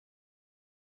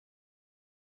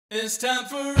It's time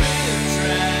for RiffTrax.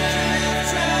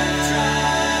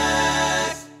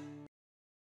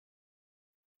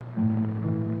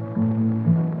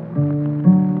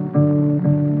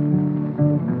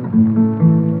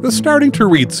 The Starting to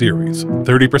Read series,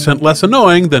 30% less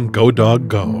annoying than Go Dog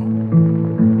Go.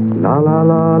 La la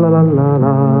la la la la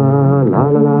la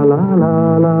la la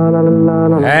la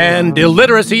la. And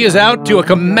illiteracy is out to a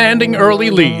commanding early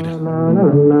lead.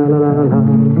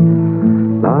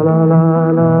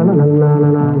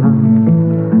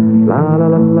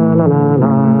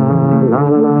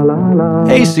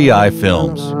 ACI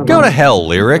Films. Go to hell,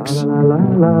 lyrics.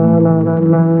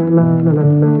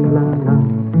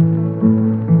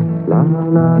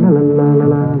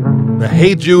 The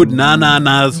Hey Jude Na Na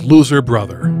Na's loser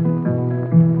brother.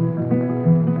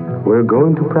 We're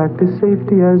going to practice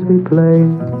safety as we play.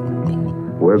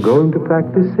 We're going to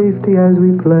practice safety as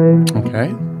we play.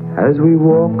 Okay. As we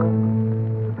walk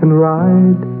and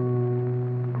ride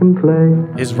and play.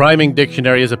 His rhyming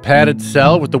dictionary is a padded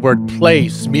cell with the word play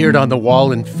smeared on the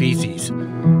wall in feces.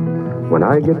 When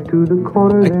I get to the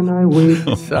corner, then I wait.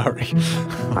 Sorry.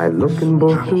 I look in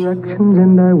both directions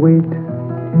and I wait.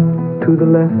 To the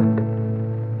left,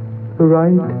 the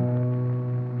right,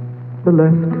 the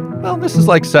left. Well, this is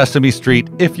like Sesame Street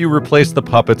if you replace the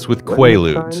puppets with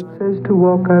Quaaludes. When the sign says to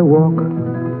walk, I walk.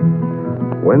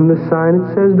 When the sign it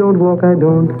says don't walk, I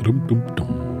don't.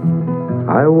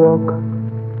 I walk.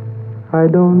 I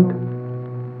don't.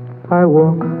 I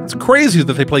walk. It's crazy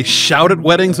that they play Shout at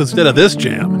weddings instead of this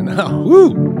jam. Woo!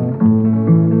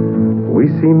 We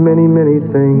see many, many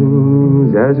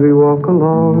things as we walk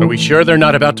along. Are we sure they're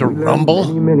not about to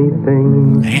rumble? Many, many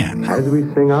things. Man. As we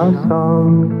sing our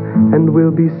song, and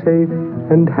we'll be safe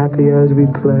and happy as we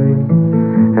play.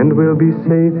 And we'll be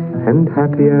safe and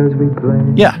happy as we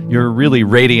play. Yeah, you're really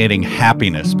radiating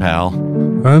happiness, pal.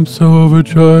 I'm so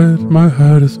overjoyed, my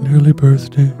heart is nearly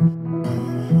bursting.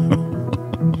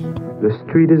 The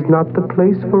street is not the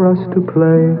place for us to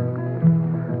play.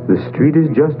 The street is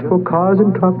just for cars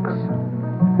and trucks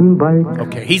and bikes.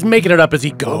 Okay, he's making it up as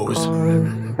he goes.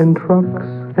 And trucks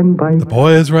and bikes. The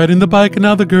boy is riding the bike and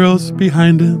now the girl's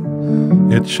behind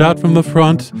him. It's shot from the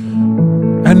front,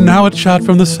 and now it's shot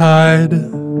from the side.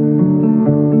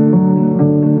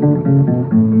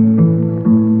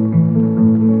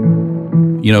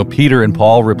 You know, Peter and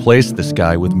Paul replaced this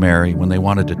guy with Mary when they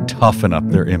wanted to toughen up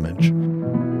their image.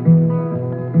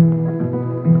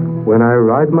 When I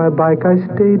ride my bike, I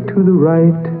stay to the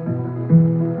right.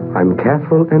 I'm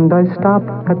careful and I stop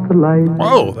at the light.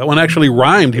 Whoa, that one actually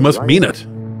rhymed. He must mean it.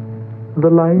 The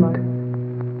light,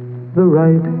 the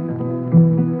right.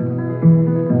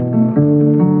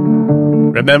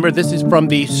 Remember, this is from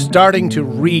the Starting to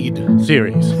Read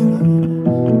series.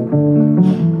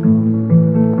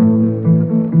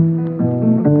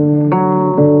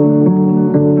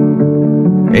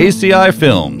 ACI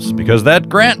Films, because that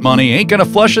grant money ain't gonna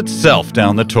flush itself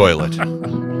down the toilet.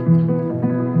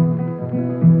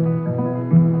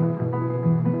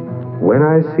 When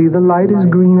I see the light is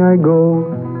green, I go.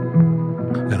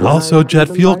 And also jet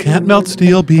fuel can't melt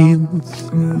steel beams.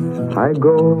 I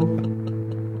go.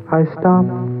 I stop.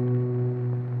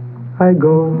 I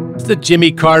go. It's the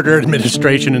Jimmy Carter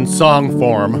administration in song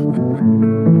form.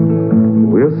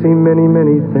 We'll see many,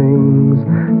 many things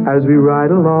as we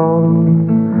ride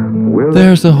along.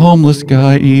 There's a homeless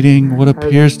guy eating what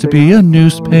appears to be a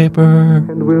newspaper.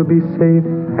 And we'll be safe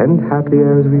and happy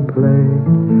as we play.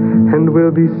 And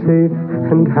we'll be safe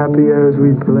and happy as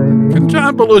we play. Can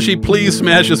John Belushi please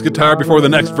smash his guitar before the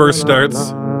next verse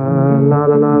starts? La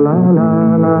la la la la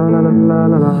la la la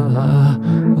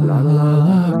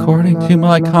la. According to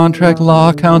my contract,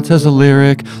 law counts as a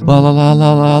lyric. La la la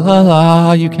la la la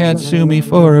la. You can't sue me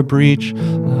for a breach.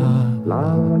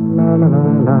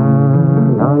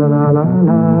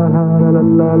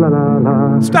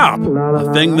 Stop!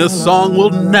 A thing this song will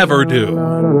never do.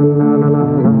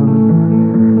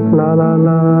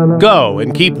 Go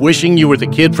and keep wishing you were the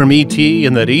kid from E.T.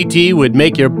 and that E.T. would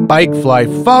make your bike fly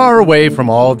far away from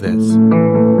all this.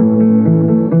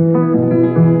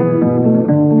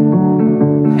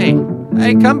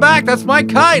 Hey, come back, that's my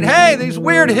kite! Hey, these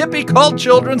weird hippie cult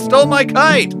children stole my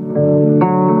kite!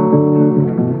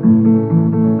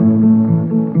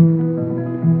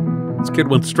 This kid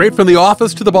went straight from the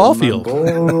office to the ball field.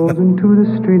 Into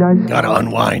the street, I Gotta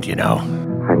unwind, you know.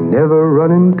 I never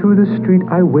run into the street,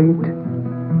 I wait.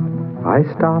 I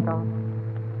stop.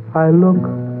 I look.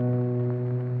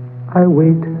 I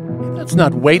wait. That's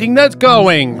not waiting, that's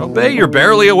going. Obey your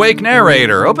barely awake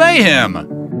narrator. Obey him.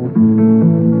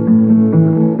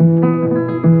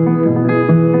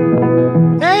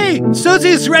 Hey,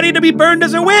 Susie's ready to be burned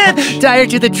as a witch. Tie her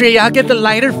to the tree, I'll get the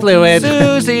lighter fluid.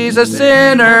 Susie's a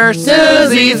sinner.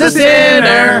 Susie's a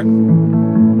sinner.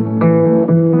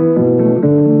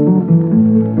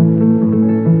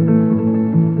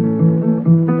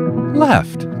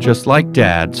 Left, just like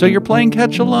Dad. So you're playing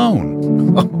catch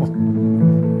alone.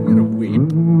 I'm gonna weep.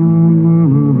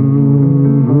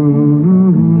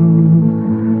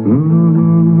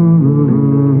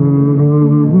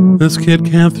 This kid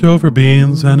can't throw for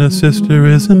beans and his sister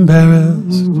is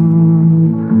embarrassed.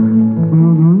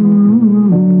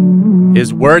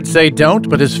 His words say don't,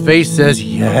 but his face says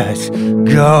yes.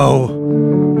 Go,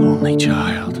 only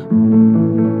child.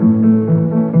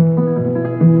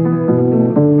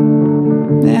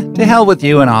 To hell with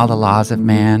you and all the laws of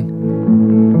man.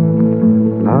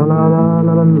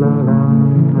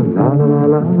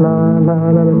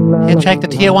 Hitchhike to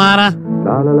Tijuana?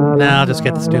 No, I'll just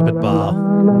get the stupid ball.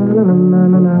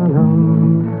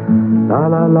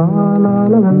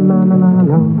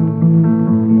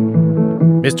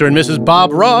 Mr. and Mrs.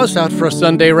 Bob Ross out for a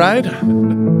Sunday ride.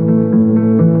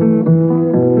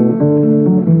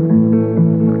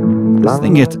 This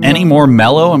thing gets any more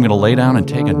mellow, I'm going to lay down and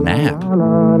take a nap.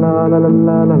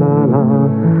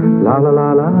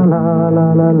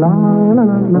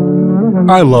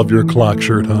 I love your clock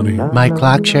shirt, honey. My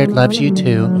clock shirt loves you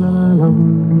too.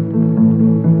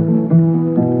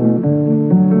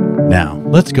 Now,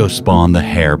 let's go spawn the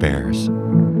Hair Bears.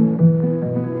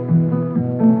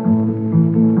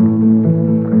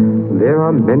 There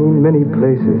are many, many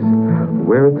places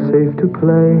where it's safe to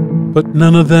play. But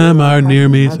none of them are near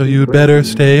me, so you'd better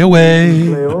stay away.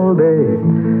 Play all day,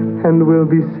 and we'll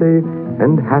be safe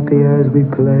and happy as we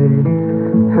play.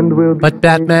 And we'll be But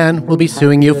Batman will be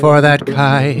suing you for that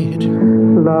kite.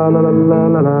 la la la la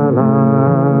la la la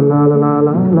la la la la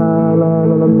la la la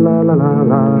la la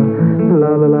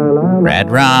la la la.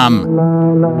 Red rum. La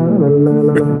la la la la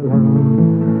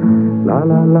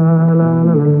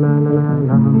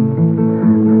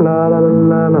la la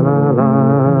la la la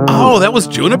la. Oh, that was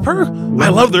Juniper? I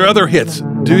love their other hits.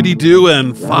 Doody Doo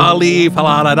and Folly Fa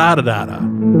La Da Da Da Da.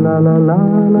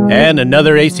 And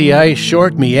another ACI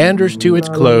short meanders to its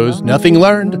close. Nothing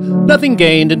learned, nothing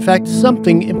gained. In fact,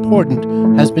 something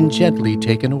important has been gently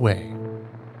taken away.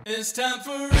 It's time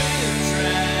for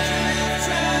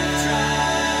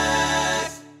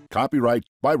RiffTrax. Copyright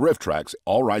by RiffTrax,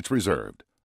 all rights reserved.